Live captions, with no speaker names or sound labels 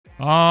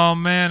Oh,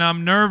 man,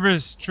 I'm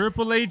nervous.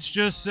 Triple H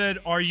just said,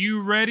 are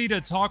you ready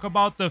to talk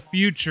about the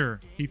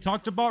future? He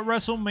talked about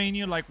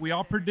WrestleMania like we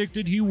all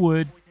predicted he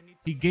would.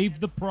 He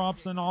gave the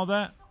props and all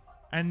that.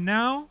 And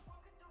now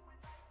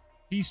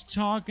he's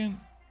talking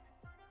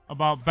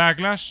about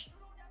Backlash.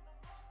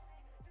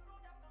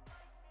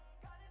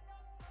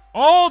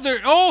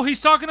 Oh, he's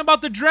talking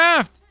about the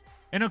draft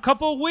in a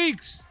couple of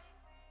weeks.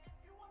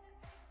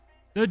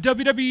 The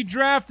WWE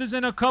draft is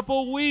in a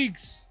couple of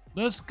weeks.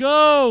 Let's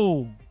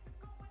go.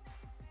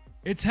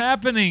 It's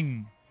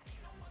happening.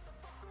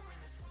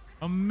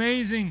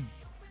 Amazing.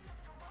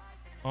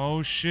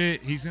 Oh,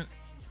 shit. He's in.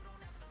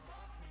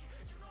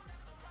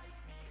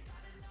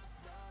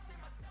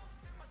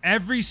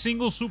 Every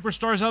single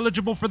superstar is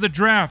eligible for the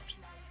draft.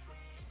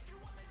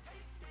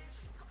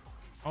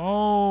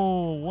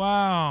 Oh,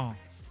 wow.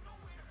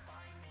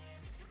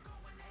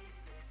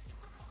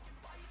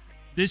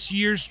 This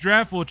year's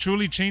draft will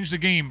truly change the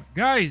game.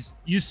 Guys,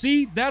 you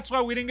see? That's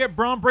why we didn't get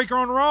Braun Breaker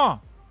on Raw.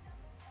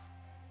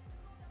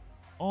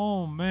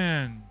 Oh,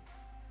 man.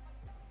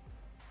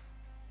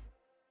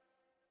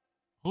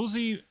 Who's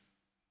he? He's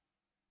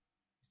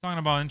talking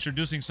about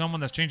introducing someone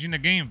that's changing the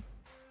game.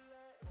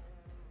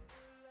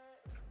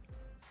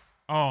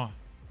 Oh,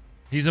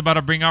 he's about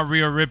to bring out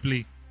Rhea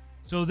Ripley.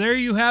 So there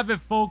you have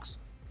it, folks.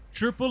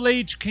 Triple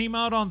H came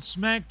out on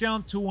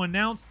Smackdown to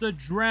announce the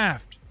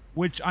draft,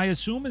 which I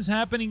assume is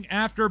happening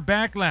after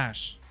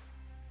Backlash.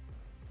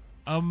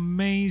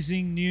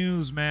 Amazing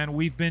news, man.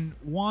 We've been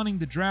wanting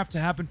the draft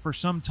to happen for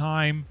some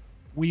time.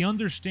 We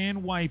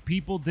understand why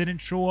people didn't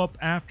show up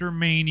after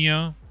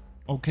Mania,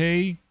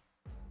 okay?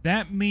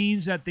 That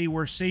means that they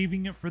were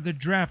saving it for the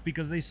draft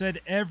because they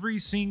said every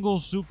single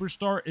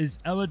superstar is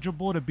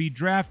eligible to be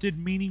drafted,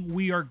 meaning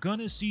we are going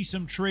to see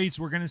some trades.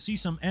 We're going to see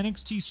some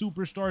NXT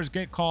superstars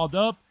get called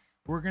up.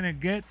 We're going to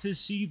get to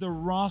see the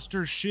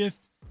roster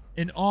shift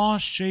in all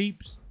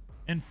shapes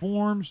and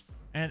forms,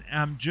 and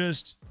I'm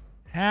just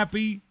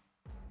happy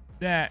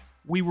that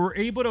we were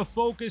able to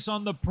focus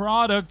on the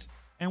product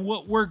and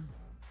what we're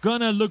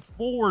gonna look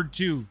forward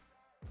to.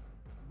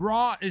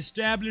 Raw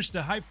established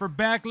the hype for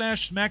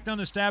Backlash.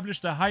 SmackDown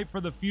established the hype for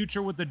the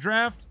future with the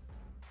draft.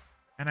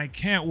 And I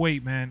can't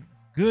wait, man.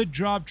 Good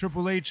job,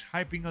 Triple H,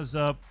 hyping us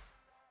up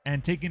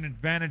and taking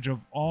advantage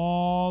of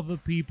all the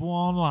people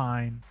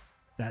online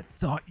that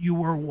thought you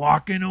were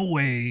walking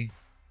away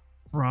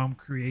from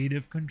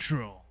creative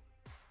control.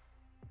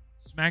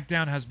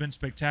 SmackDown has been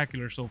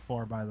spectacular so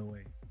far, by the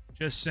way.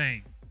 Just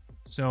saying.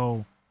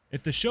 So,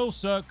 if the show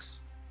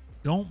sucks,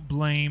 don't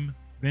blame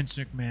Vince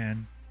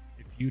McMahon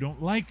if you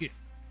don't like it.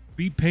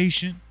 Be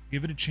patient,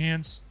 give it a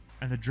chance,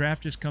 and the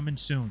draft is coming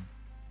soon.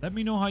 Let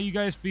me know how you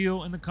guys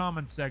feel in the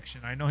comments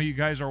section. I know you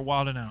guys are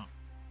wilding out.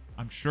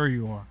 I'm sure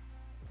you are.